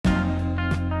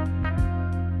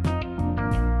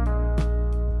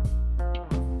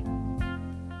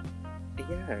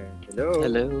Hello.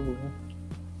 Hello.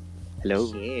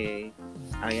 Hello. Okay.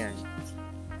 Ayan.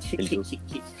 Hello.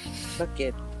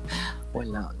 Bakit?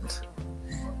 Wala.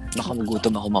 Baka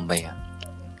magutom ako mamaya.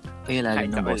 Kaya lalo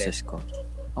Kain ka ng boses ko.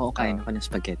 Oo, kain ako ng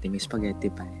spaghetti. May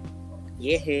spaghetti pa eh.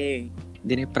 Yehey!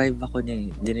 Dineprive ako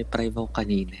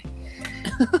kanina eh.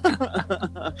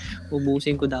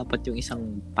 Ubusin ko dapat yung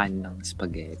isang pan ng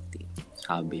spaghetti.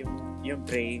 Sabi. Yung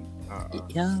tray.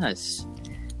 Yes.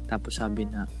 Tapos sabi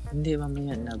na, hindi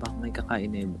mamaya na baka may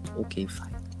kakain eh. Okay,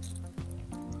 fine.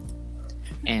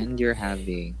 And you're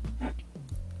having?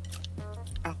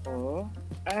 Ako?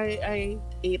 I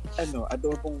ate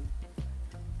adobong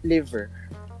liver.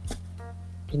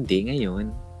 Hindi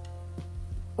ngayon.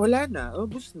 Wala na.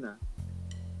 Ubus na.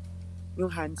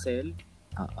 Yung Hansel.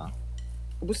 Oo.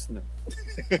 Ubus na.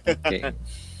 Okay.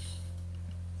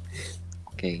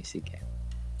 Okay, sige.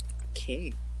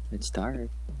 Okay. Let's start.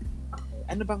 Okay.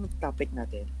 Ano bang topic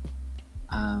natin?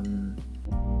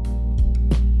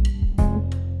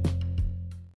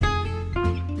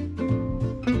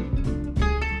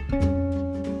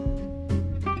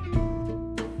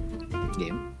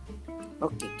 Game?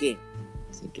 Okay, game.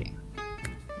 Sige.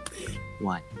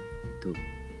 1, 2,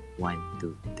 1,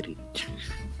 2, 3.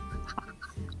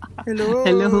 Hello!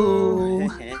 Hello!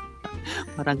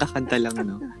 Parang kakanta lang,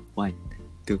 no? 1,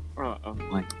 2, Oo.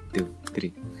 1, 2,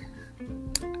 3.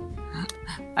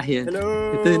 Ayan.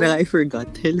 Hello! Ito na, I forgot.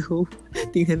 Hello.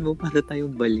 Tingnan mo, para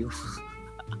tayong baliw.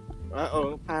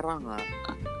 Oo, parang nga.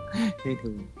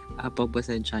 Anyway,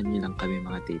 pagpasensyahan niyo lang kami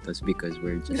mga titos because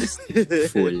we're just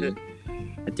full.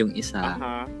 At yung isa,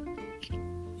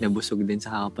 nabusog din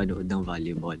sa kakapanood ng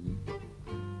volleyball.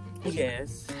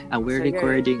 Yes. We're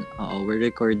recording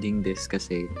this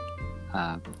kasi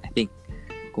I think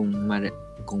kung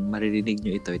maririnig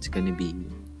nyo ito, it's gonna be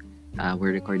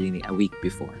we're recording it a week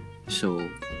before. So,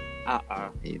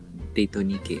 ayun, Tito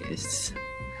Nikki is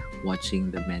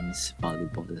watching the men's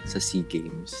volleyball sa SEA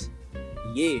Games.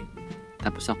 Yeah.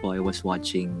 Tapos ako, I was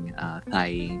watching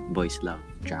Thai boys love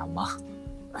drama.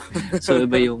 So,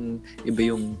 iba yung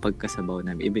pagkasabaw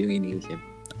namin. Iba yung iniisip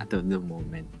at the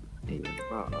moment. Ayun.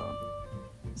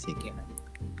 Sige.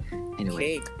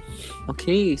 Anyway.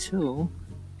 Okay, so,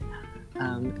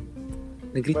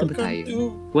 nag-greet ba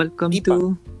tayo? Welcome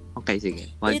to... Okay, sige.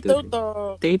 Tito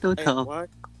Talk. Tito Talk.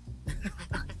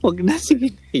 Huwag na,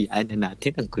 sige. Hayaan na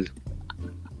natin ang gulo.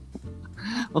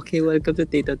 Okay, welcome to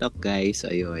Tito Talk, guys.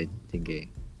 Ayun, sige.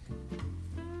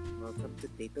 Welcome to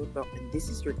Tito Talk. And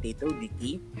this is your Tito,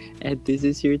 Nikki. And this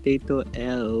is your Tito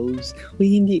Elves.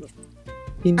 Uy, hindi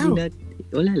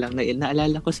wala lang.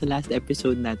 Naalala ko sa last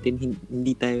episode natin,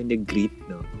 hindi tayo nag-greet,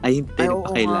 no? Ay, hindi tayo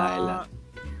pakilala.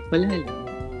 Wala lang.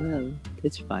 Well,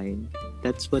 that's fine.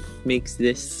 That's what makes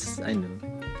this,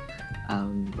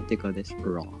 what they call this,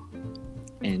 raw.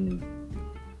 And,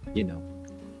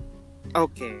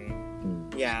 Okay.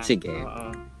 Yeah. Sige.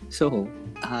 So,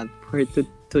 for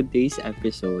today's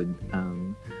episode,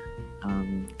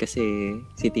 kasi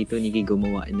si Tito Nikki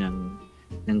gumawa ng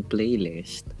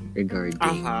playlist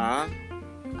regarding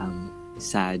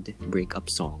sad breakup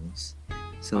songs.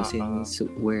 So, since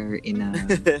we're in a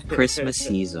Christmas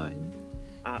season,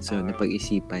 so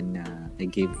napag-isipan na I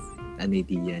gave an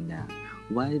idea na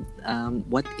what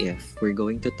if we're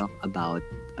going to talk about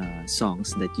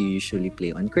songs that you usually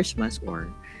play on Christmas or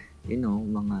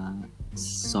mga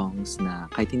songs na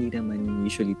kahit hindi naman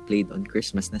usually played on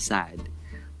Christmas na sad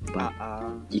but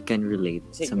you can relate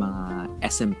sa mga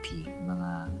SMP,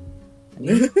 mga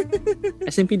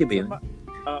SMP, di ba yun?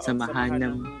 Samahan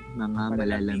ng mga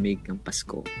malalamig ng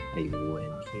Pasko. Ayun.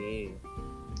 Okay.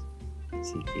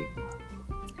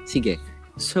 Sige.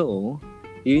 So,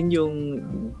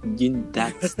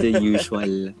 that's the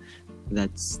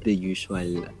usual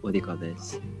what do you call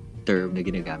this? Term na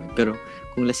ginagamit. Pero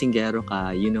kung lasinggero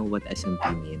ka, you know what SMP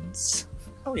means.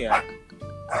 Oh yeah.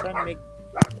 San Mig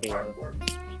Pale.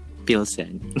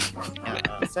 Pilsen.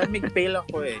 San Mig Pale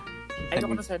ako eh.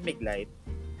 Ayoko na San Mig Light.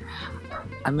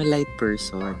 I'm a light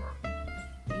person.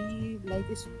 Light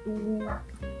is too...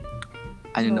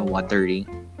 watery.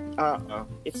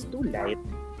 It's too light.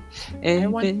 I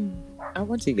want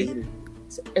pale.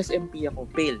 SMP ako,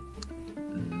 pale.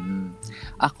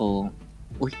 Ako,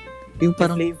 yung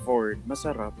parang... flavored,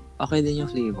 masarap. Okay din yung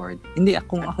flavored. Hindi,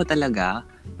 kung ako talaga,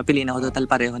 papiliin ako, total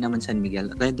pareho naman San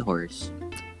Miguel. Red Horse.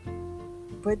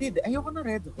 Pwede, ayoko ng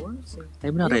Red Horse.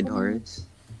 Ayaw mo ng Red Horse?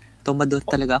 Tumadot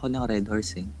talaga ako ng Red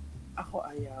Horse eh. Ako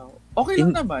ayaw. Okay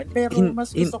lang naman, pero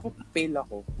mas gusto ko pale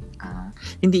ako.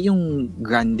 Hindi yung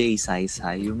grande size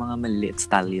ha, yung mga maliit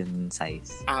stallion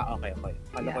size. Okay.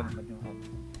 Kala ko naman yung...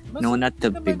 No, not the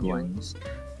big ones.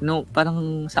 No,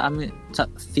 parang sa amin, sa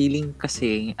feeling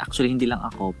kasi, actually hindi lang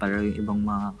ako, pero yung ibang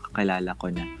mga kakilala ko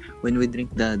na, when we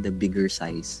drink the bigger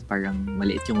size, parang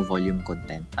maliit yung volume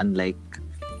content. Unlike,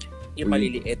 Yung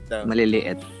maliliit daw.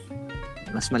 maliliit.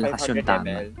 Mas malakas yung 500 tama.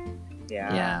 ml.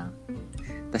 Yeah.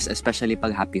 Tapos especially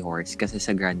pag Happy Horse, kasi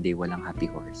sa Grande walang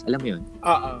Happy Horse. Alam mo yun?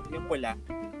 Oo, yung pula.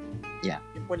 Yeah.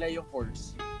 Yung pula yung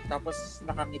horse. Tapos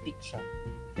nakangitik siya.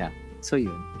 So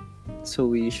yun. So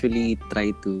we usually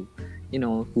try to,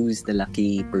 who's the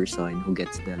lucky person who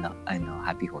gets the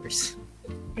Happy Horse.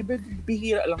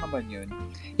 Bihira lang naman yun.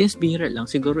 Yes, bihira lang.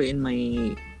 Siguro in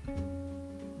my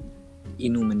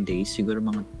inuman days, siguro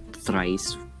mga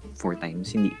thrice, 4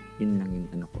 times. Hindi, yun lang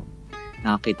yung ko.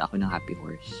 Nakakita ako ng Happy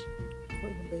Horse.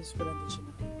 Ilang beses ko lang din siya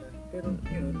nakita. Pero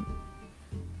yun.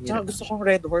 Yeah. Tsaka gusto kong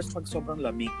Red Horse pag sobrang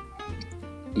lamig.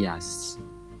 Yes.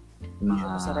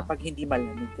 Masarap pag hindi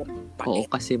malamig. Oo,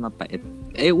 kasi mapait.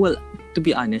 Well, to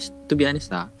be honest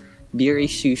beer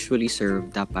is usually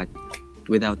served dapat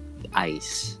without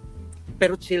ice.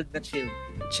 Pero chilled na chilled.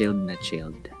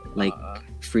 Chilled. Like,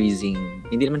 freezing.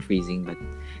 Hindi naman freezing, but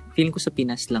feeling ko sa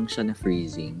Pinas lang siya na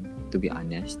freezing, to be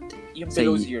honest. Yung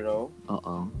below zero?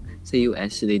 Oo. Sa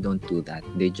US, they don't do that.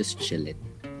 They just chill it.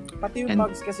 Pati yung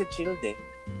mugs kasi chilled eh.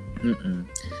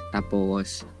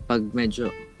 Tapos, pag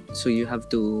medyo, so you have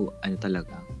to,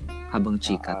 talaga, habang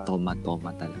chika, toma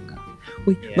talaga.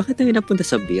 Uy, bakit tayo napunta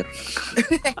sa beer?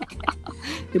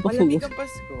 Diba, malamig ang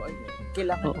Pasko. Ayun.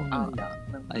 Kailangan ng alak.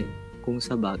 Ay, kung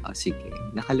sa bag, sige.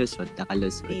 Nakalusot.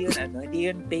 Hindi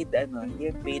yun paid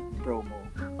promo.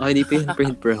 Hindi pa yun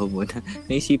paid promo.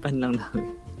 Naisipan lang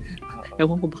namin.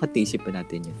 Ewan ko bakit naisipan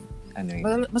natin yun.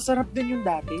 Masarap din yung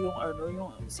dati,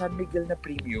 yung San Miguel na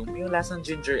premium, yung lasang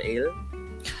ginger ale.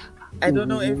 I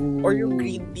don't know if, or yung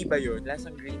green tea ba yun?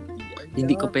 Lasang green tea.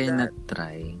 Hindi ko pa yun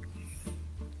na-try.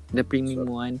 The premium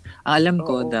one. Alam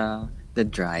ko, the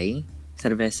dry,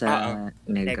 cerveza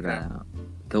negra.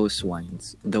 Those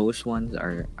ones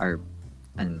are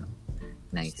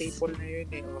nice. Staple na yun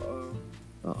eh.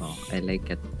 Oo, I like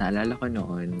it. Naalala ko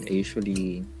noon,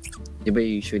 usually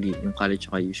yung college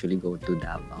ko usually go to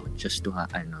Davao just to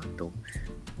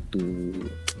to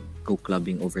go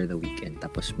clubbing over the weekend.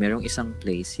 Tapos merong isang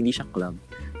place, hindi siya club,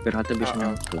 pero katabi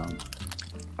siya ng club.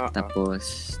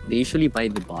 Tapos they usually buy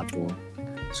the bottle.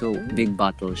 So big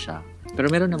bottle siya. Pero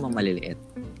meron namang maliliit.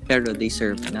 Pero they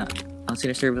serve ang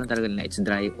sinaserve lang talaga nila, it's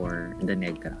dry or the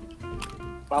negra.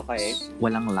 Okay.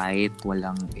 Walang light,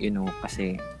 walang,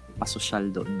 kasi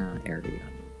pasosyal doon na area.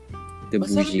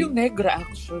 Masarap yung negra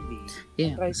actually.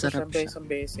 Yeah, try sarap siya. Isang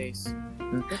beses.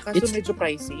 Kaso medyo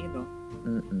pricey, no?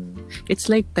 It's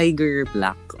like Tiger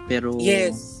Black, pero...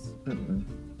 Yes!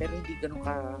 Pero hindi ganun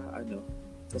ka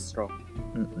strong.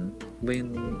 Ba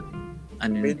yung...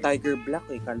 yung Tiger Black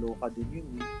kaloka din yun.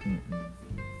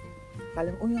 Kala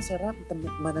mo, ang sarap.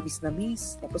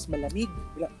 Manamis-namis. Tapos malamig.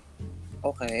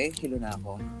 Okay, hilo na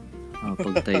ako.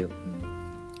 Pag tayo.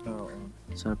 Oo.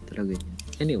 Sarap talaga yun.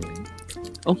 Anyway.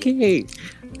 Okay.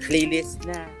 Playlist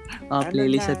na.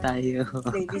 Playlist na tayo.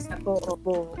 Playlist na po.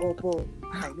 Opo.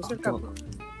 Ay, Mr. Cabo.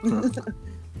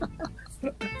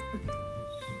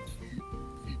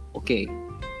 Okay.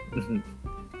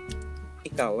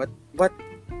 Ikaw,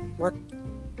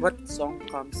 what song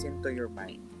comes into your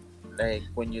mind? Like,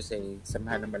 when you say,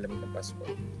 samahan ng malamig ng Pasko.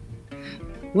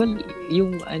 Well,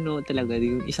 yung talaga,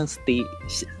 yung isang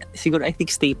siguro I think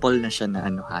staple na siya na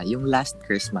yung Last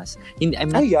Christmas. Hindi,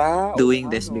 I'm not doing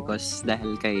this because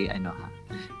dahil kay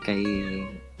kay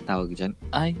tawag dyan.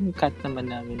 Yung cat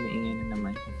naman namin, maingay na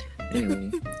naman.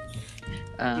 Anyway.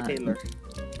 Taylor.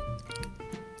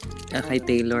 Kay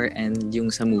Taylor and yung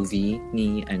sa movie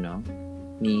ni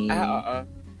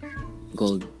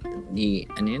Gold,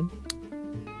 yun?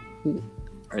 Who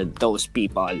are those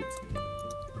people?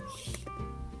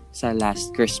 Sa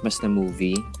Last Christmas na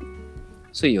movie.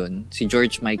 So yun, si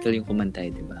George Michael yung kumanta,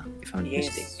 di ba? If I'm not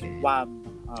mistaken. Wham.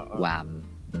 Wham.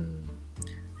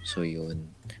 So yun.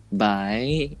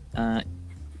 By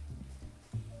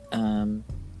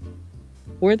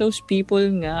were those people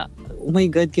nga, oh my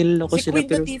God, kilala ko si sila. Si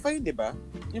Queen Latifah yun, di ba?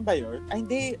 Yun ba yun?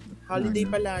 Hindi. Holiday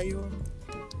pala yun.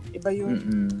 Iba yun.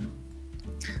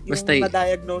 Yung basta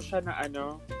na-diagnose siya na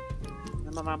na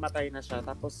mamamatay na siya.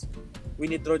 Tapos,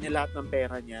 winidraw niya lahat ng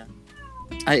pera niya.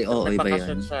 Ay, oo, iba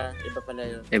yun. Siya. Iba pala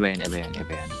yun. Iba yun.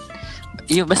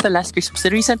 Yung basta Last Christmas.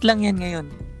 Recent lang yan ngayon.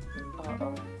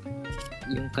 Oo.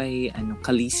 Yung kay,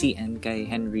 Khaleesi and kay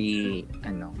Henry,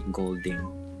 Golding.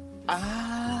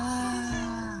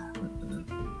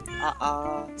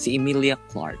 Si Emilia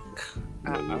Clarke.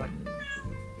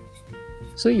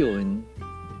 So yun,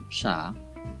 siya,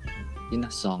 yun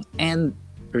na song. And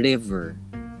River.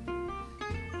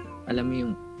 Alam mo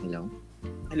yung Hello?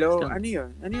 Hello, Stop. ano yun?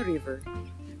 Ano yung river?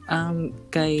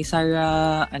 Kay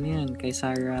Sarah, ano yun? Kay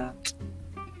Sarah,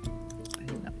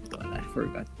 I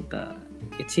forgot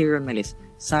it's here on my list.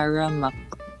 Sarah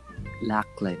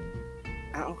McLachlan.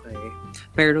 Okay.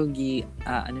 Pero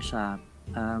ano siya,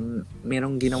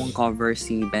 merong ginawang cover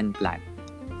si Ben Platt,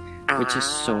 which is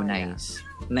so nice.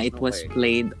 Na it was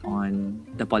played on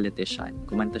The Politician.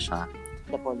 Kumanta siya.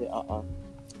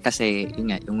 Kasi,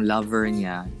 yun nga, yung lover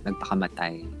niya,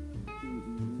 nagpakamatay.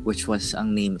 Which was,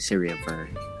 ang name si River.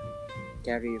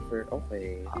 Kaya River,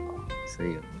 okay. So,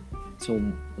 yun. So,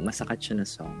 masakat siya na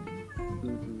song.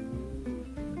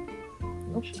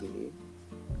 Okay.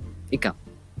 Ikaw,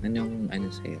 anong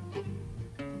sa'yo?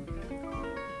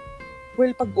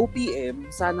 Well, pag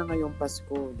OPM, sana ngayong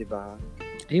Pasko, di ba?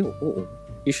 Ay, oo.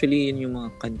 Usually, yun yung mga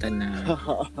kanta na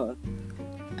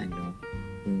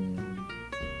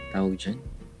tawag dyan?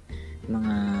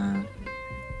 Mga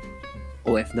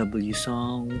OFW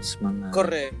songs, mga...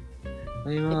 Correct.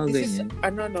 May mga This ganyan.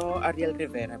 is, Ariel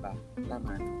Rivera ba?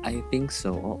 Tama. I think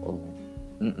so, oo.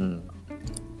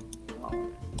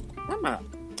 Tama.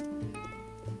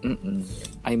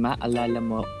 Ay, maalala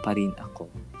mo pa rin ako.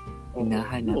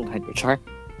 Hinahanap. Char?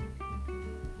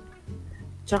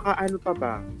 Tsaka ano pa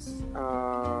ba?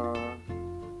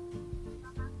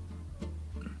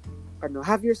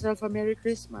 Have yourself a Merry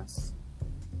Christmas.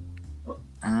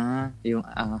 Yung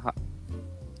ano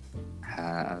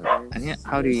yan?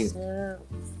 How do you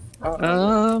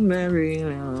Merry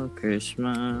Little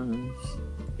Christmas.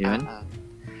 Yun?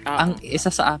 Ang isa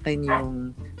sa akin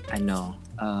yung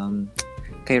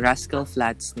kay Rascal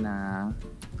Flatts na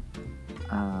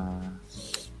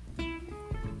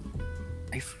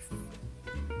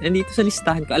nandito sa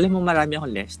listahan ko. Alam mo, marami akong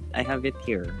list. I have it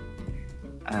here.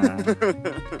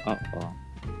 Oo.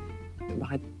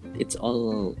 Bakit it's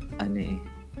all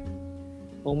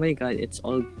oh my God, it's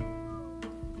all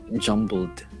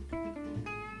jumbled.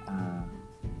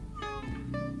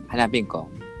 Hanapin ko.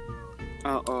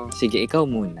 Oo. Sige, ikaw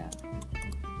muna.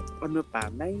 Ano pa?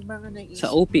 May mga naisip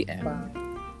sa OPM pa.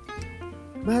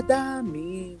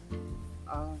 Madami.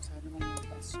 Sana may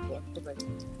Pasko. Ano ba?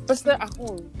 Basta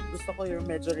ako, gusto ko yung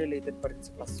medyo related pa rin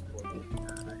sa Pasko.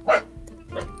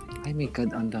 Ay my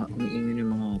God, ang ingin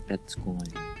yung mga pets ko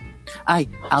ngayon. Ay,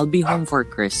 I'll Be Home for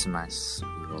Christmas.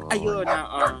 Ayun,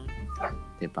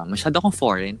 Diba? Masyado akong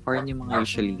foreign. Foreign yung mga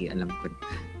usually, alam ko.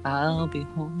 I'll be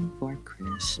home for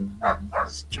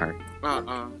Christmas. Chart.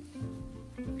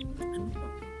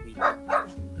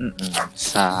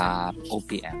 Sa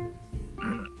OPM.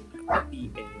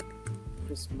 OPM.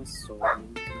 Christmas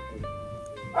song.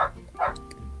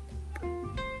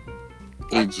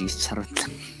 AGs, charot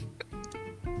lang.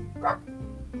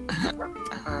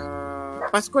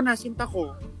 Pasko na, sinta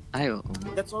ko. Ay, oo.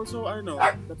 That's also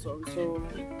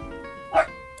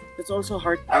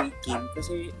heartbreaking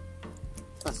kasi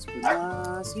Pasko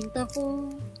na, sinta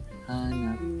ko.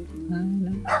 Hanap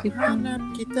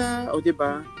kita. O,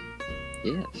 diba?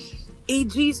 Yes.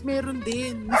 AGs meron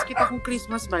din. Miss kita kung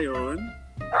Christmas ba yun?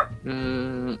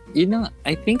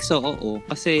 I think so, oo.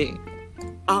 Kasi,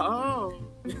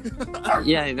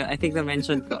 yeah, I think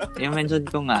na-mention ko. Yung mention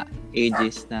ko nga,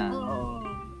 ages na. Oo.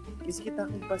 Miss kita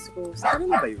kung Pasko. Sa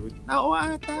kanila ba yun? Oo,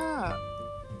 ata.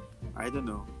 I don't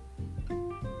know.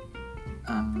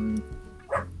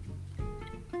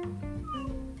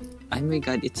 Oh my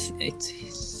God, it's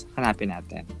hanapin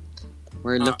natin.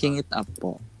 We're looking it up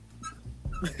po.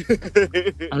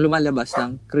 Ang lumalabas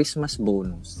ng Christmas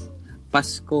bonus.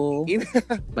 Pasko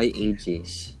by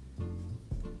ages.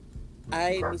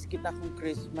 Ay, miss kita kung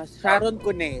Christmas. Sharon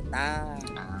Cuneta.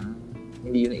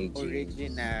 Hindi yun ages.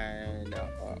 Original.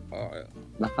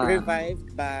 Baka.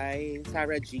 Revived by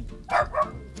Sarah G.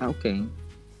 Okay.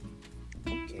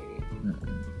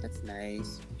 That's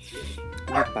nice.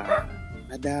 Ano pa?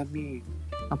 Madami.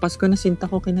 Ang Pasko na sinta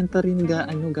ko kinanta rin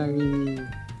Gary,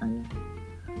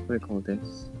 what do you call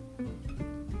this?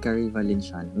 Gary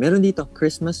Valenciano. Meron dito,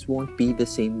 Christmas won't be the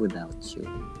same without you.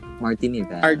 Martin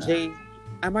Rivera.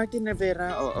 Martin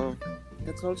Rivera, oo.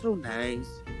 That's also nice.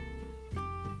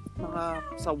 Mga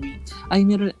sawi. Ay,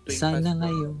 meron. Sana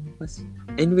ngayong Pasko.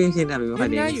 Anyway, yung sinabi mo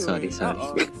kanina. Sorry.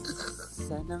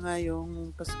 Sana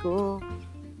ngayong Pasko,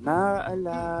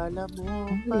 maalala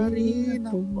mo pa rin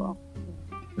ako.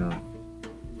 No.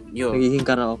 Yo. Nagiging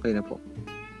karaoke na po.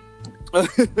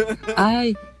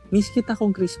 Ay, miss kita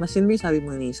kung Christmas. Yun ba yung sabi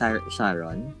mo ni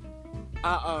Sharon?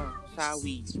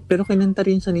 Sawi. Pero kinanta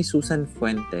rin siya ni Susan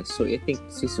Fuentes. So, I think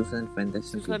si Susan Fuentes.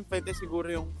 Susan Fuentes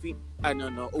siguro yung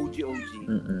OG.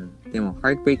 Tingnan mo,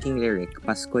 heartbreaking lyric.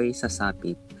 Pasko'y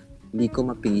sasapit. Di ko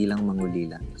mapigilang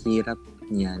mangulila. Hirap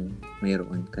niyan,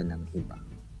 mayroon ka ng iba.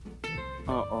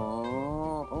 Oo.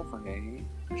 Okay.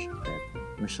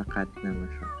 Masyakat na.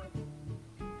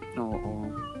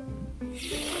 Oo.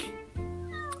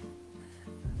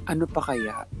 Ano pa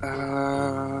kaya?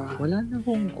 Wala na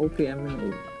akong OPM na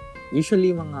iba.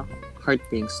 Usually, mga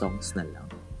heartbreak songs na lang.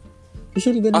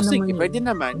 Usually, ganun naman. Sige, pwede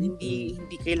naman. Hindi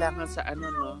kailangan sa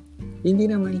no? Hindi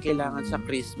naman. Hindi kailangan sa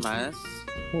Christmas.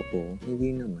 Oo,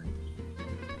 hindi naman.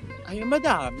 Ay,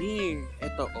 madami.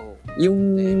 Ito,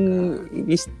 Yung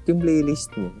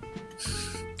playlist mo.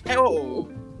 Ay,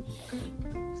 oo.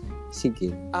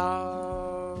 Sige.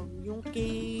 Yung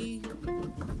kay...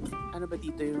 Ano ba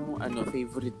dito yung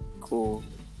favorite ko?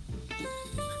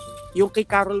 Yung kay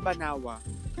Carol Banawa.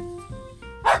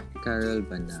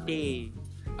 Stay.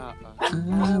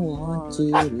 I want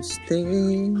you to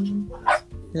stay.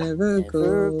 Never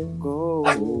go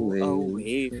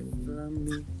away from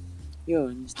me.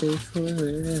 Yun. Stay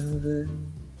forever.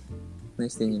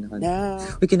 Nice din yung nakanta.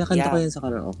 Uy, kinakanta ko yan sa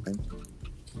karaoke.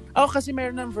 Kasi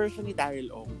meron ng version ni Daryl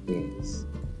Ong. Yes.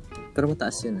 Pero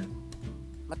mataas yun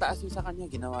Mataas yun sa kanya.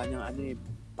 Ginawa niyang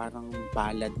parang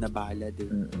ballad na ballad eh.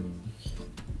 Mm-mm.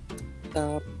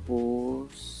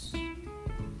 Tapos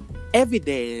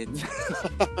Evidence.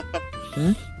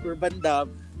 Urban Dub.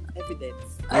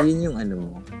 Evidence. Ayun yung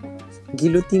mo.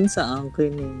 Guillotine sa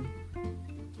akin eh.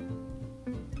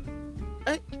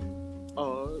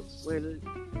 Well,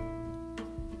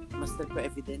 mas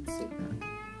nagpa-evidence eh.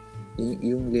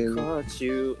 Yung lyric. Caught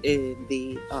you in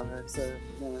the arms of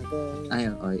another.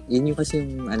 Yun yung kasi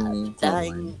yung yung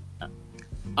common.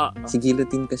 Si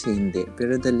Guillotine kasi hindi.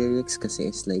 Pero the lyrics kasi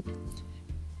is like,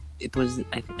 it was,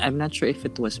 I'm not sure if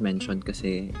it was mentioned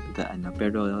kasi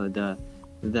pero the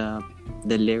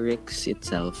lyrics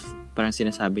itself, parang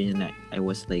sinasabi niya na I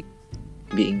was like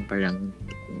being parang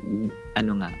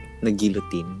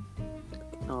nag-guillotine.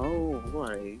 Oh,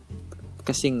 why?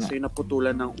 Kasi nga. So,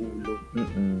 naputulan ng ulo.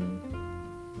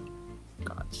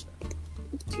 Gotcha.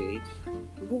 Okay.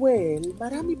 Well,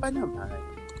 marami pa naman.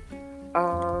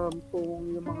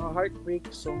 Kung yung mga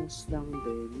heartbreak songs lang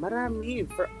din, marami.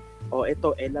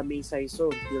 Ito, Ella May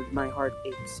Saison, Till My Heart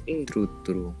Aches In.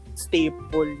 True.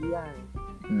 Staple yan.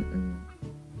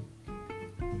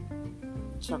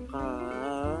 Tsaka,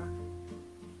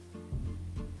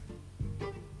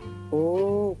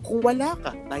 Kung Wala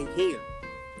Ka, by Hail.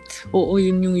 Oo,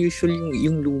 yun yung usual,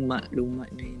 yung luma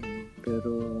na yun.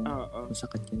 Pero,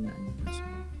 masakit yun na.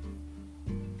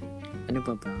 Ano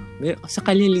pa ba? Sa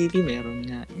Kalilili, meron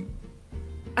nga eh.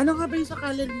 Ano nga ba yung sa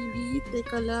Kalilili?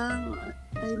 Teka lang.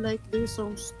 I like their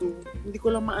songs too. Hindi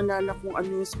ko lang maalala kung ano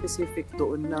yung specific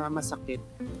doon na masakit.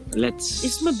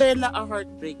 Is Mabella a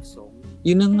heartbreak song?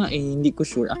 Yun na nga eh, hindi ko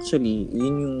sure. Actually,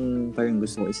 yun yung parang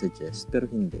gusto ko i-suggest.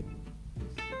 Pero hindi.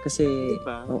 Kasi,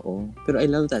 diba? Oo. Pero I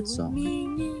love that song.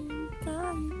 Tumingin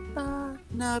kahit pa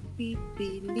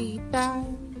napipilitan.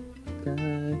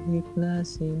 Kahit na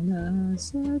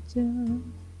sinasadya.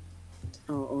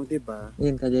 Oo, diba?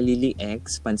 Yan, Kalilili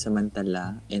X,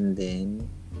 Pansamantala, and then,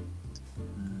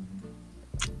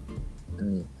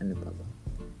 ano pa ba?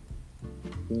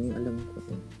 Yun yung alam ko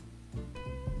eh.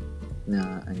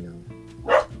 Na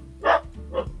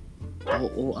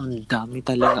Oo, ang dami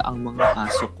talaga ang mga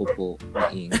aso ko po.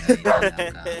 Maingay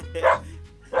talaga.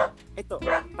 Ito,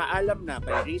 Paalam Na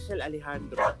by Rachel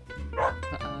Alejandro.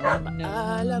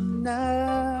 Paalam na.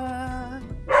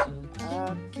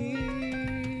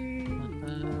 Aking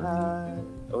mahal.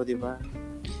 Diba?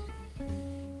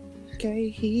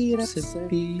 Kay hirap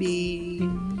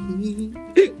sabihin.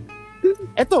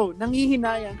 Ito,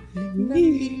 Nanghihinayang.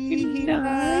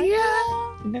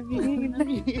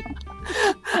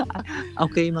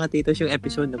 Okay, mga titos, yung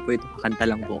episode na po ito, kakanta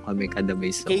lang po kami kada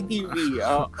may song. KTV,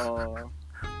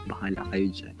 Bahala kayo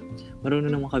dyan.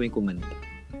 Marunong naman kami kumanta.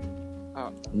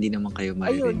 Hindi naman kayo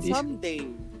maririnig. Ayun, Someday.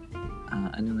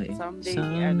 Ano nga eh? Someday.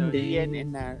 Lian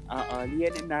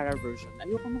and Nara version.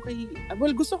 Ayoko mo kay...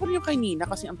 well, gusto ko rin yung kay Nina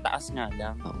kasi ang taas nga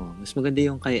lang. Oo, mas maganda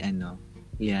yung kay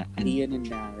Lian and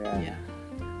Nara. Yeah.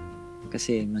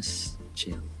 Kasi mas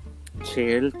chill.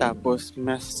 Tapos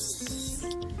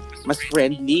mas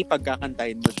friendly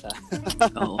pagkakantahin mo siya.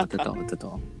 Oo,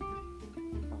 totoo.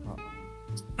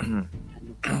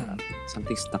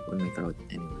 Something stuck on my throat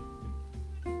anyway.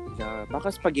 Yeah,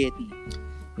 baka spaghetti.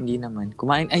 Hindi naman.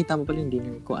 Kumain, tama pala yung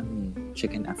dinner ko,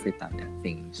 chicken afritada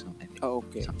thing. So,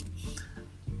 okay.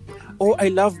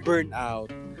 I love Burnout.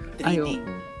 3D.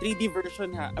 3D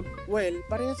version ha. Well,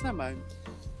 parehas naman.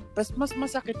 Mas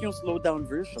masakit yung slow down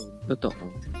version.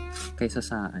 Totoo. Kaysa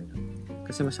sa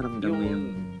Kasi mas ramdam mo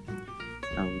yung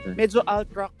tawag. Medyo alt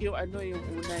rock yung yung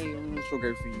una, yung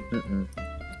sugar free.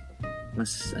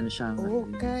 Mas siya.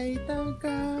 Kay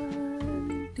tagal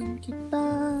din kita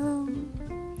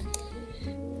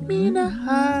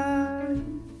minahal.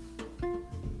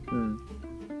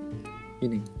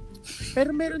 Yun eh.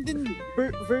 Pero meron din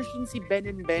version si Ben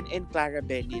and Clara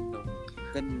Benin, no?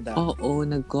 Ganda. Oo,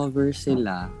 nag-cover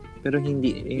sila. Pero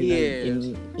hindi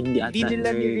hindi ata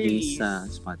nila release sa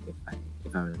Spotify,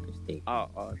 if I'm not mistaken.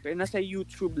 Oo. Pero nasa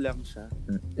YouTube lang siya.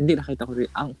 Hindi nakita ko rin.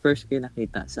 Ang first ko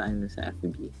nakita sa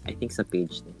FB. I think sa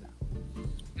page nila.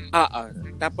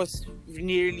 Tapos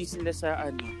ni-release nila sa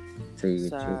sa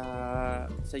YouTube.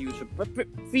 Sa YouTube. But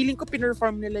feeling ko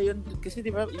pinerform nila yun kasi 'di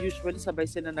ba usually sabay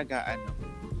sila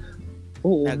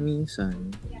Oo, minsan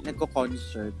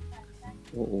nagko-concert.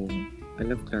 Oo. I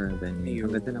love Clara Benin.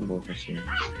 Ang ganda ng boses niya.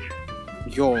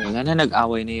 Wala na,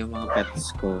 nag-away na yung mga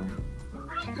pets ko.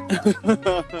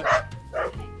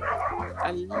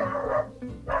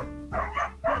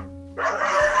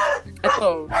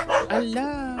 Ito.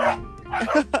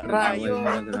 Rayo.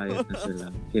 Nag-riot na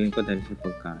sila. Feeling ko dahil sa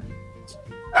pagkain.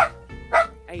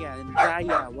 Ayan,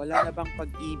 Raya. Wala na bang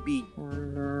pag-ibig?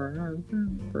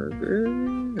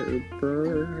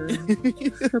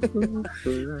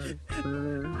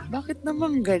 Bakit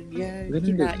naman ganyan?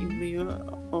 Kinain mo yun?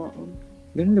 Oo.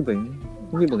 Ganun na ba yun?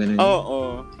 Hindi ba ganun yun?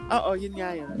 Oo, yun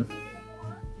nga yun.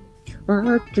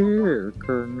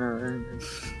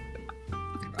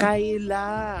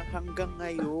 Kayla, hanggang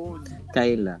ngayon.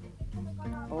 Kayla.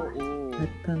 Oo. At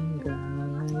hanggang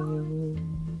ngayon,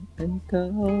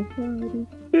 ikaw pa rin.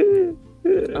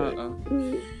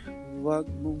 Huwag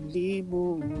mong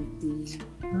limutin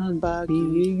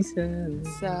pag-ibig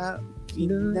sa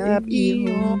kinap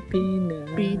iyong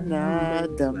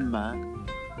pinadama.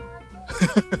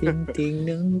 Tinting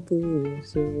ng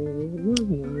puso, huwag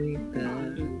mo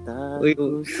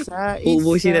itago sa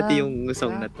uubusin natin yung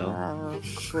song na to.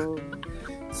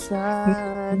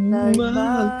 Sana'y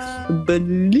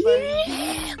magbalik.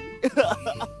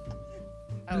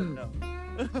 Oh no.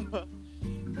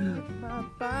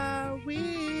 Mapawi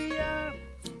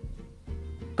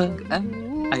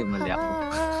ay, mali ako.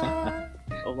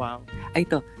 Oh, wow. Ay,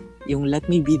 ito. Yung Let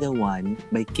Me Be The One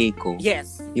by Keiko.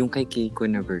 Yes. Yung kay Keiko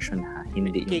na version ha.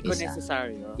 Hindi yung Keiko isa. Keiko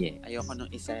Necesario. Yes. Ayoko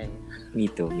nung isa eh. Me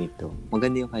too.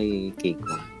 Maganda yung kay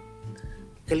Keiko.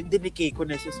 Galing din ni Keiko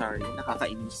Necesario.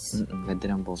 Nakakainis. Ganda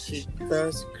ng boses. She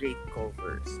does great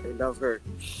covers. I love her.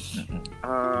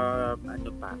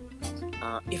 Ano pa?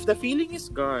 If the Feeling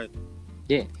Is Gone.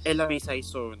 Yeah. Ella May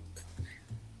Saison.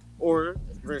 Or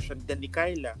version din ni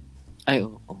Kyla. Ay,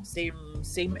 oo.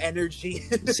 Same energy.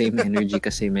 Same energy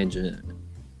kasi medyo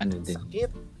din. Sakit.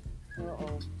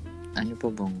 Oo. Ano pa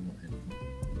bang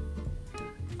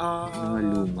mga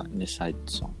luma na sad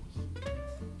song?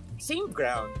 Same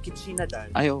Ground, Kitchina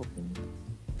Dan. Ay, oo.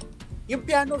 Yung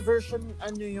piano version,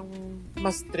 yung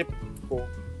mas trip ko.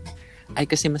 Ay,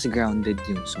 kasi mas grounded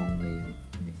yung song na yun.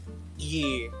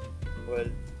 Yeah.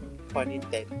 Well, pun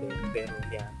intended, pero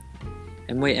yeah.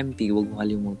 MYMP, huwag mo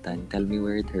kalimutan. Tell Me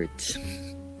Where It Hurts.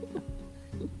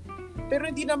 Pero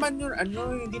hindi naman yun,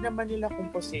 hindi naman nila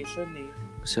composition eh.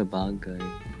 Sa bagay.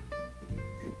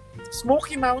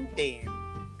 Smoky Mountain.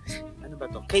 Ano ba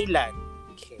to? Kailan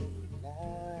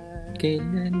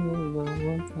mo ba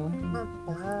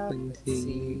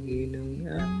mapapansin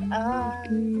ang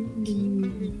aking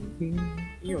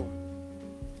yun.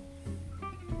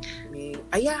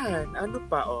 Ayan, ano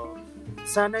pa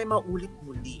Sana'y maulit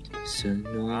muli.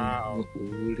 Sana'y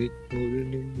maulit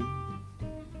muli.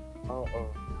 Oo.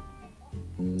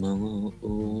 Ang mga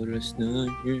oras na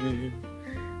yun.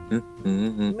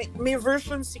 May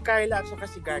version si Kyla at saka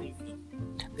si Gary V.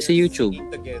 Sa YouTube.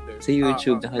 Sa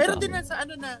YouTube. Pero din na sa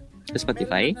sa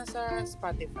Spotify? Meron na sa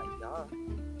Spotify. Yeah.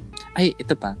 Ay,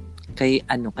 ito pa. Kay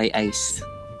Ice.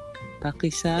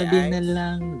 Pakisabi na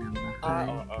lang na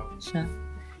mahal siya.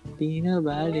 Di na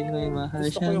balin may mahal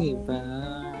siyang iba.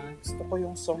 Gusto ko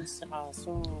yung song sa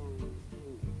aso.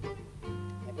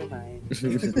 Never mind.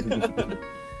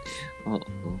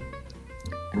 Oo.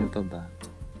 Ano pa ba?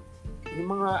 Yung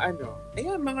mga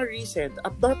mga recent,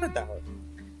 Up Dharma Down.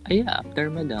 Ay, Up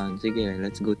Dharma Down. Sige,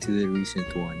 let's go to the recent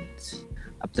ones.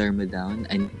 Up Dharma Down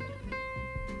and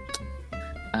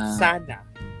Sana.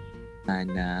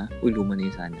 Luma na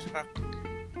yung Sana.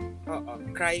 Oo.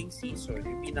 Crying Season.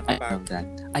 Yung I pinakabago. love that.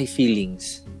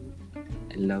 Feelings.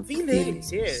 I love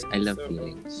Feelings. Yes. I love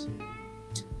Feelings.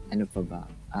 Ano pa ba?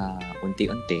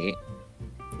 Unti-unti.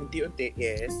 Unti-unti,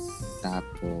 yes.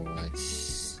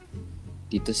 Tapos,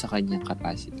 dito sa kanyang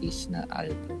capacities na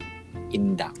album,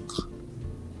 Indak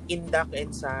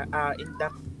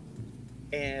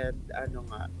and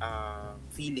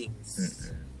Feelings.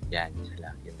 Yan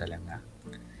sila. Yun talaga.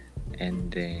 And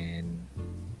then,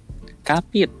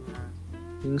 Kapit.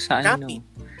 Yung sa Kapit.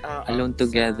 Alone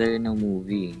Together ng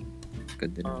movie.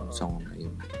 Ganda ng song na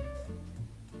yun.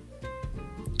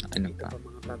 Ano Ito pa? pa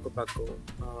mga bago-bago.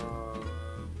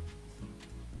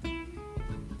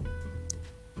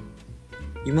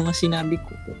 Yung mga sinabi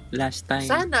ko last time.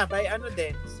 Sana by ano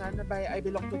din? Sana by I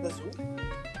Belong to the Zoo?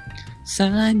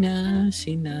 Sana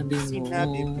sinabi mo.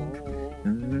 Sinabi mo.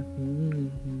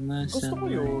 Gusto ko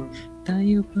yun.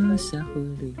 Tayo pa sa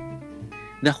huli.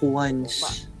 The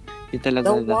Ones. Yung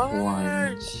talaga The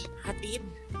Ones.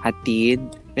 Hatid.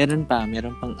 Meron pang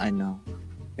ano.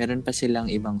 Meron pa silang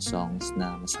ibang songs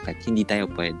na masakit. Hindi tayo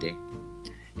pwede.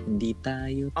 Hindi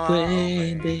tayo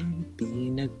pwede. Okay.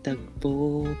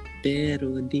 Pinagtagpo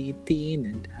pero di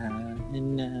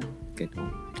tinadhana.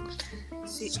 Ganun.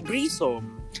 Si Brisom.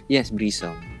 Yes,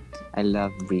 Brisom. I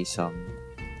love Brisom.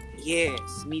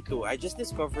 Yes, me too. I just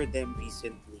discovered them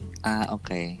recently.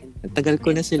 Okay. Tagal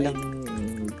ko na silang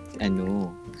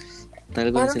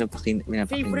tagal ko na silang pinapakinggan.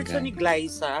 Favorite siya ni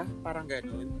Glyza. Parang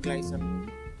ganun. Glyza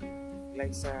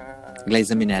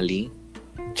Minelli.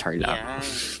 Charla. Yeah.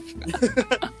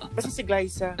 Basta si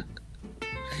Glyza.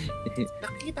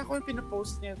 Nakita ko yung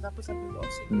pinapost niya. Tapos sabi ko,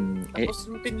 tapos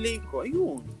yung pinlay ko,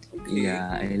 ayun. Okay.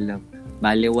 Yeah, I love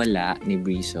Baliwala ni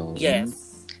Briso.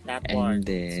 Yes. That one. And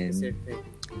then, specific.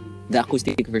 The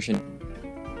acoustic version,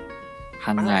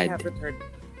 Hangad. I haven't heard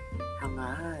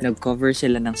Hangad. Nag-cover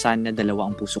sila ng Sana Dalawa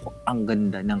ang Puso Ko. Ang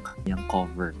ganda ng kanyang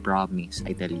cover. Promise,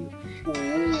 I tell you.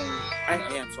 Ooh.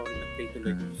 Ayan, sorry. Nag-play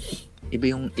tuloy. Iba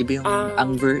yung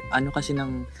ano kasi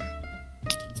ng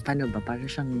paano ba? Parang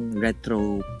siyang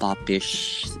retro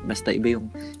popish. Basta iba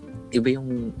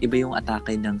yung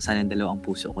atake ng Sana Dalawa ang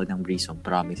Puso Ko ng Brisom.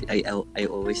 Promise. I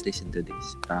always listen to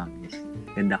this. Promise.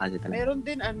 Ganda kasi talaga. Meron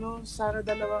din Sana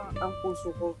Dalawa ang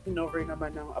Puso Ko kinover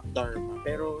naman ng Updharma,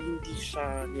 pero hindi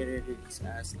siya nire-release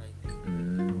as like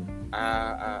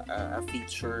a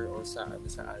feature or sa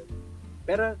album.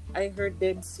 Pero I heard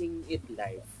them sing it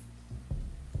live.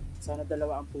 Sana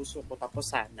Dalawa ang Puso Ko, tapos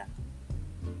sana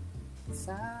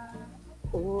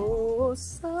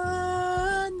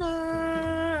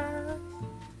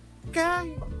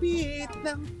kahit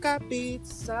kapit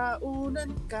sa unang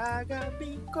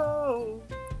kagabi ko.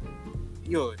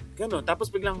 Yun, ganun. Tapos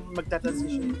biglang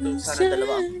magta-transition ito. Sana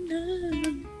Dalawa.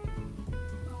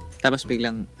 Tapos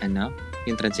biglang,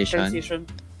 yung transition?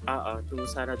 To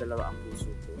Sana Dalawa ang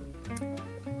Puso Ko.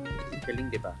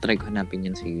 Galing, di ba? Try ko hanapin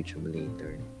yun sa YouTube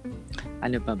later.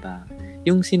 Ano pa ba?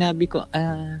 Yung sinabi ko,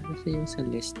 kasi yung sa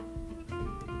list.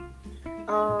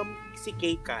 Si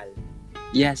K-Cal.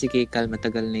 Yeah, si K-Cal.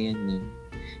 Matagal na yan eh.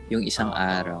 Yung Isang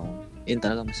Araw. Yun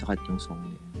talaga masakit yung song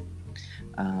niya.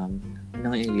 Ano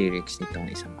nga yung lyrics nitong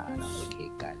Isang Araw ni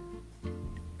K-Cal?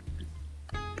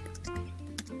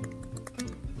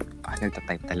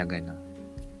 Nagtatype talaga, no?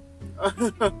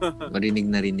 Marinig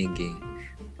na rinig eh.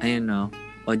 Ayun, no?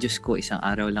 O Diyos ko, isang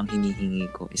araw lang hinihingi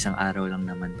ko. Isang araw lang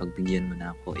naman pagbigyan mo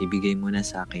na ako. Ibigay mo na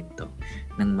sa akin to.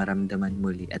 Nang maramdaman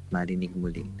muli at marinig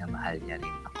muli na mahal niya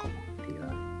rin ako.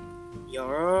 Diba?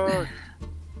 Yun!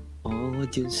 Oh,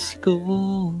 Diyos ko.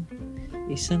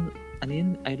 Isang, I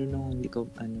don't know, hindi ko,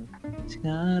 isang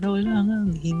araw lang ang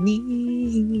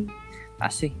hinihingi.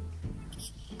 Kasi,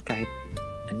 kahit,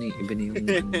 iba na yung,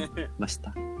 basta.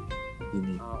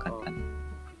 Yun yung kanta.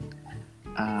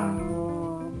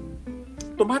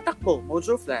 Tumatakbo,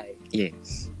 Mojo Fly.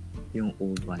 Yes. Yung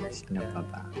old ones na pa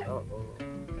ba? Oo.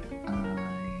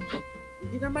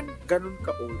 Hindi naman ganun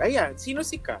ka-old. Ayan, sino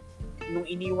si Ka? Nung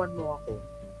iniwan mo ako.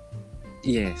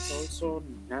 Yes. Also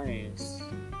nice.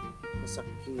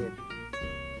 Masakit.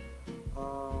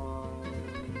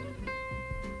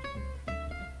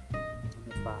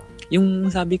 Ano pa?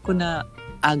 Yung sabi ko na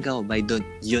Agaw by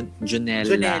Junella.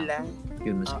 Junella.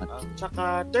 Yun masakit.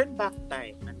 Tsaka Turn Back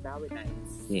Time. Andawi nice.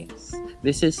 Yes.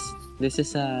 This is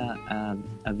a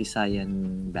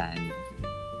Visayan band.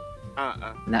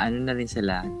 Na na rin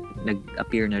sila,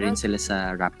 nag-appear na rin sila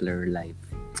sa Rappler Live.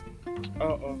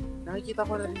 Oo. Nakikita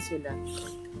ko na rin sila.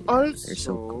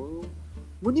 Also,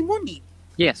 Muni-Muni.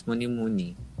 Yes,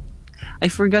 Muni-Muni. I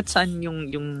forgot saan yung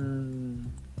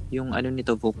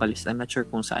nito vocalist. I'm not sure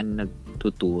kung saan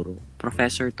nagtuturo.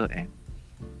 Professor to eh.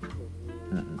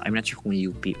 I'm not sure kung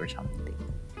UP or something.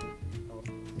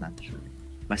 Not sure.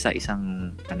 Basta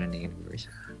isang na universe.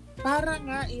 Para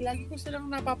nga, lagi ko silang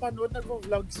napapanood,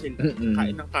 nag-vlog sila.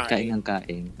 Kain ng kain. Kain ng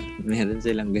kain. Meron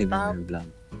silang ganun na vlog.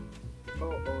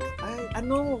 Oo. Ay,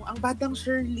 ang Bandang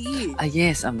Shirley.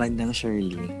 Yes, ang Bandang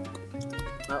Shirley.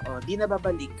 Oo, di na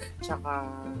babalik.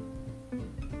 Tsaka,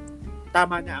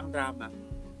 tama na ang drama.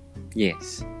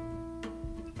 Yes.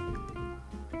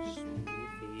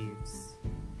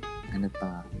 Ano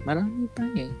pa? Marami pa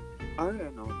eh.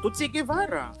 Tutsi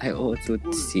Guevara. Ay, oo,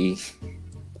 Tutsi.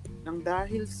 Nang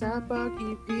dahil sa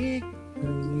pag-ibig,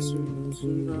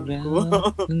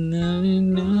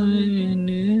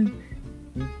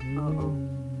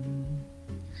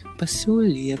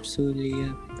 Pasulyap.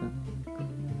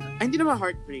 Ay, hindi naman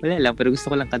heartbreak. Wala lang, pero gusto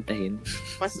ko lang kantahin.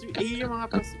 Yung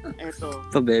mga eto.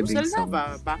 Pabebing Usal na songs.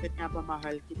 ba? Bakit nga ba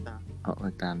mahal kita? Oo,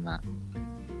 tama.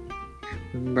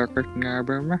 Bakit nga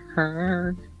ba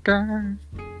mahal ka?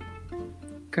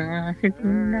 Kahit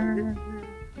na.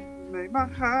 May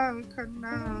mahal ka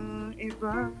ng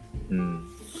iba.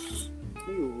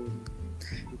 Ayun.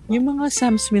 Yung mga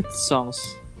Sam Smith songs.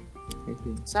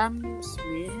 Sam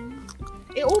Smith?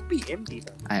 OPM, di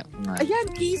ba? Ay, nga. Ayan,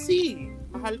 Casey.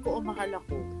 Mahal ko o mahal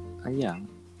ako. Ayan.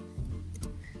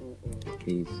 Oo.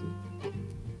 Casey.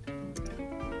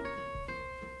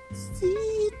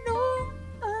 Sino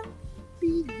ang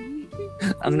piliin?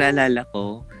 Ang naalala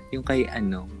ko, yung kay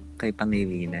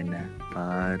Pangilinan na,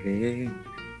 pare,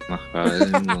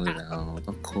 mahal mo lang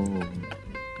ako.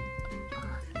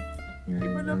 Hindi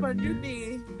mo naman yun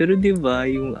eh. Pero di ba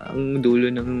yung ang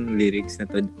dulo ng lyrics na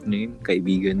to, yung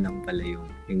kaibigan lang pala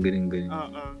yung ganun.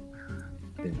 Oo.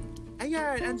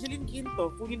 Ayan, Angeline Quinto,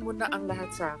 kunin mo na ang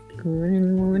lahat sa akin.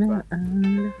 Kunin mo na ang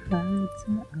lahat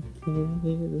sa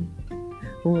akin.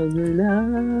 Huwag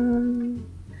lang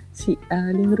si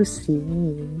Aling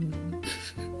Rosine.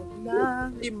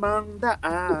 Lang 500.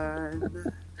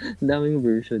 Daming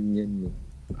version yan eh.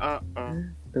 Oo.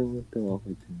 Tawa ko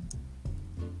dyan.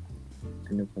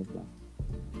 Ano pa ba?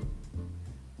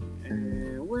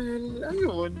 Well,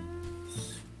 ayun.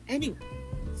 Anyway,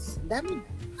 dami na.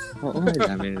 Oo,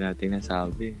 dami na natin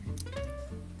nasabi.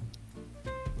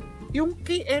 Yung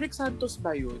kay Eric Santos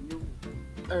ba yun?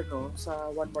 Yung, sa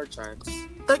One More Chance?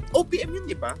 Like, OPM yun,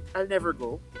 di ba? I'll Never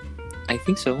Go? I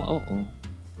think so, oo.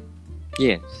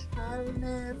 Yes. I'll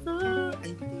never...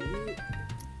 Ay, hindi.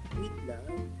 Wait lang.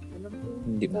 Alam ko,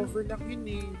 Hindi ba? cover lang yun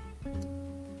eh.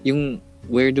 Yung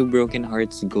Where Do Broken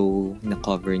Hearts Go na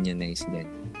cover niya nice din.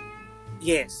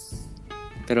 Yes.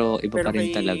 Pero iba pa rin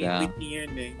kay talaga. Whitney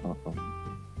yun eh. Oo.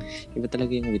 Iba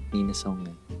talaga yung Whitney na song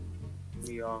eh.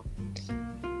 Yeah.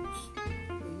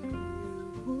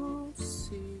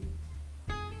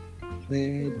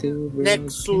 Where do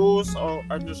Nexus o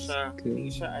ano siya.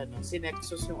 Hindi siya si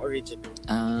Nexus yung original.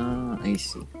 I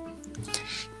see.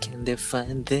 Can they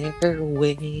find their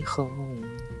way home?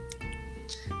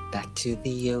 Back to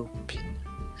the open.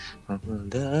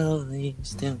 Although they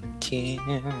still care.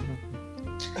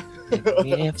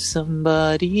 If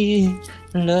somebody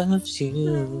loves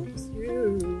you.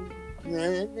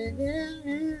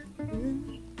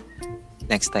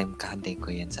 Next time, kahantay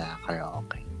ko yan sa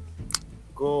karaoke.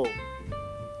 Go.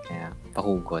 Kaya,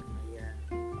 pahugot. Yeah.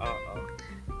 Oo.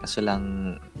 Kaso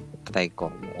lang, patay ko.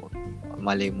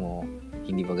 Malay mo,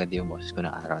 hindi maganda yung boses ko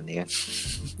na araw na yun.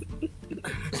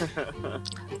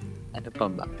 Ano pa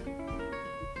ba?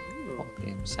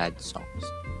 Okay, sad songs.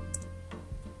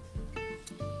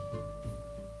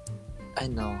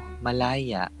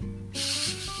 Malaya.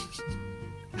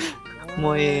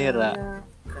 Moira.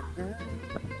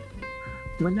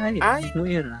 Malaya. Ay!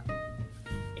 Moira.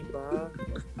 Iba.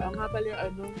 Nga pala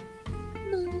yung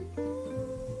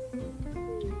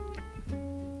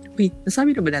Wait,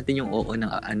 nasabi na ba natin yung oo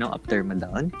ng After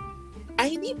Madown?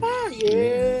 Ay, hindi pa.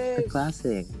 Yes. The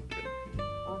classic.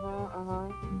 Aha.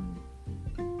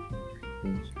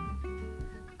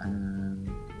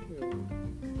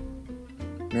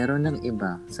 Meron ng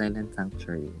iba, Silent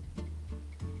Sanctuary.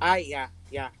 Ay,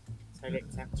 yeah.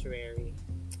 Silent Sanctuary.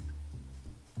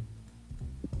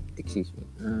 Excuse me.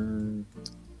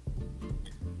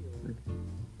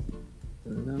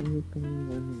 Alam pang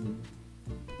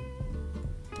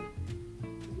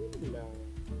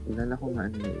wala ko nga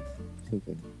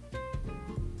sige.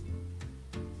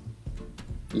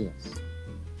 Yes.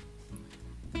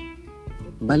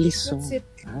 Balisong.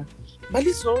 Ha?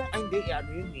 Balisong? Ay, hindi.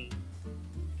 Yun eh.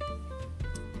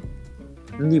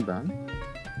 Hindi ba?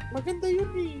 Maganda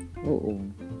yun eh. Oo.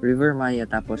 River Maya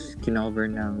tapos kinover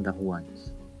ng The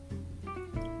Ones.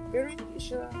 Pero hindi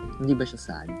siya... Hindi ba siya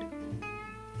sad?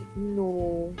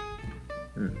 No.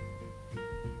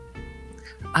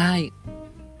 Ay!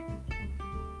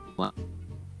 Wow.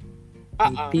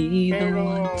 Be the Pero,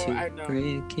 one to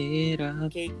break it up.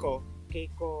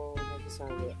 Keiko,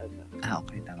 nagsasabi,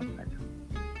 Okay. Tama pala.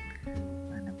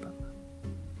 Ano ba?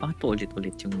 Bakit po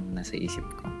ulit-ulit yung nasa isip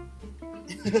ko?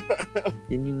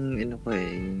 Yun yung ko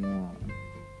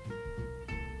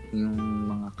yung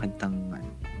mga kantang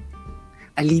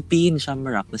Alipin,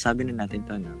 Shamrock. Nasabi na natin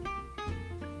to, no?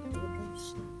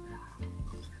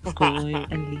 Ako'y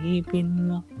alipin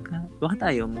mo ka. Bakit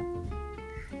ayaw mo?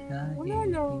 Wala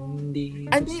lang. Hindi.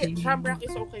 Hindi, Shamrock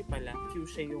is okay pala.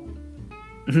 Fuchsia yung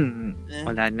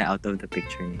Wala na, out of the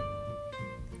picture niya.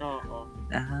 Oo.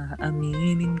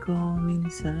 Aminin ko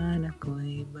minsan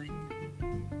ako'y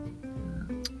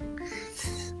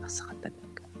asa ka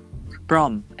talaga.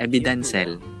 Prom,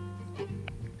 Evidancel.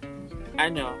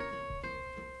 Ano?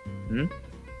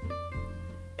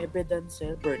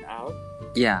 Evidancel, Burnout?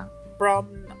 Yeah. Prom,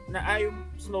 yung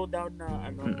slow down na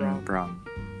prom. Prom.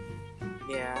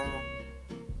 Yeah.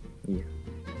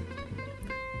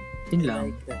 Yun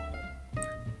lang. Like that.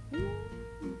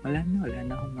 Wala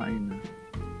na akong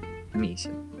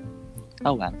namiisip.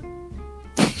 Oh, well.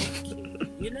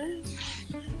 Yun na.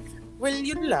 Well,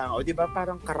 yun lang. O, di ba?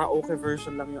 Parang karaoke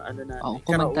version lang yung natin.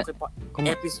 Karaoke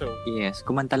episode. Yes.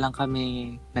 Kumanta lang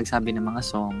kami. Nagsabi ng mga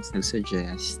songs.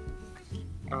 Nagsuggest.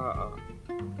 Oo.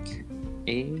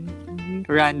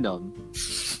 Random.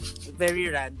 Very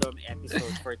random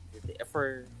episode for today.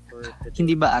 For today.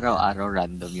 Hindi ba araw-araw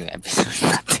random yung episode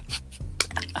natin?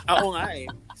 Oo nga eh.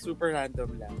 Super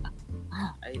random lang.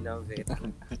 I love it.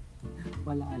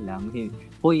 Wala lang.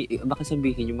 Hoy, baka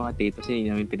sabihin yung mga tatos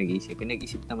hindi namin pinag-iisip.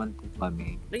 Pinag-isip naman po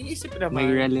kami. Nag-iisip naman. May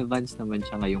relevance naman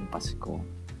siya ngayong Pasko.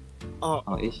 Oh,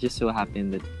 it's just so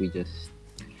happened that we just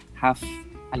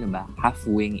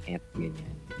half-wing it,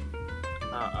 ganyan.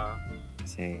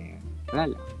 Kasi,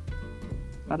 wala lang.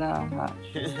 Para,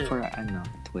 for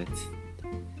twist.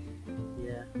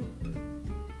 Yeah.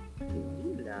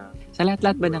 Sa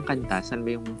lahat-lahat ba ng kanta, saan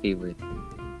ba yung favorite?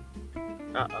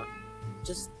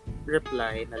 Just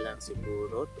reply na lang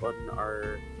siguro on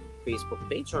our Facebook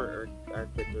page or our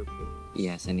Twitter page.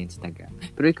 Yes, and Instagram.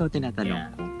 Pero ikaw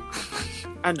tinatanong ko.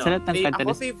 Sa lahat ng kanta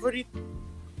ako favorite.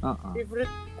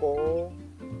 Favorite ko.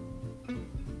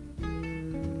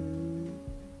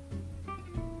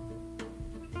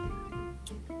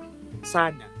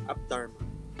 Sana, Updharma.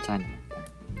 Sana.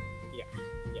 Yeah.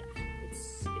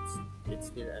 It's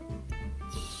still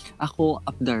Ako,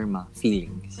 Updharma,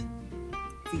 Feelings.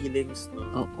 Feelings, no?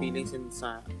 Oh. Feelings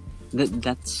sa...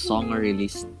 That song really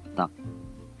stuck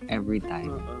every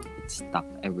time. It's stuck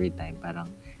every time. Parang,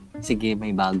 sige,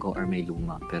 may bago or may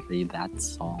luma. Pero that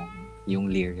song, yung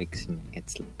lyrics niya,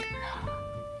 it's like,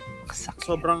 sakit.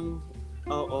 Sobrang,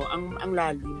 ang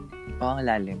lalim. Oo, ang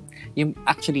lalim. Yung,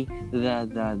 actually,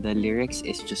 the lyrics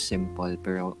is just simple,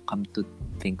 pero come to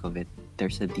think of it,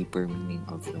 there's a deeper meaning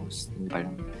of those.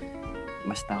 Parang,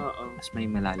 basta, mas may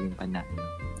malalim pa na,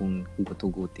 kung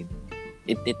hugot-hugutin.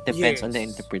 It depends on the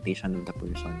interpretation of the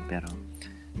person, pero,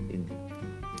 yun,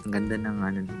 ang ganda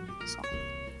ng song.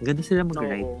 Ang ganda sila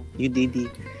mag-write. UDD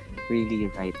really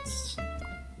writes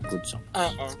good songs.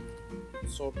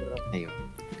 Sobra. Ayun.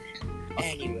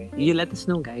 Anyway. You let us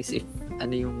know, guys, if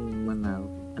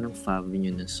anong fav nyo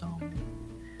na song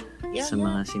sa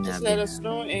mga sinabi. Just let us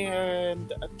know and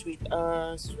tweet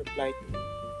us, reply to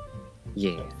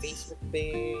Facebook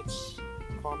page,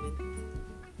 comment,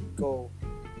 go.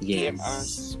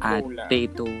 Yes. At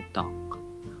Tato Talk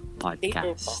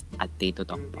Podcast. At Tato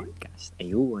Talk Podcast.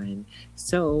 Ayun.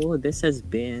 So, this has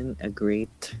been a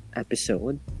great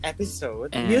episode.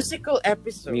 Musical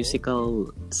episode.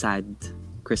 Musical sad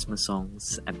Christmas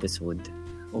songs episode.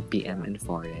 OPM and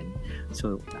foreign.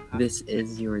 So, this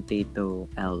is your Tato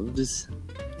Elves.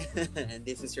 And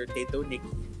this is your Tato Nick.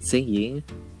 Saying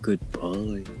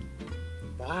goodbye.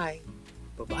 Bye.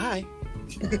 Bye-bye.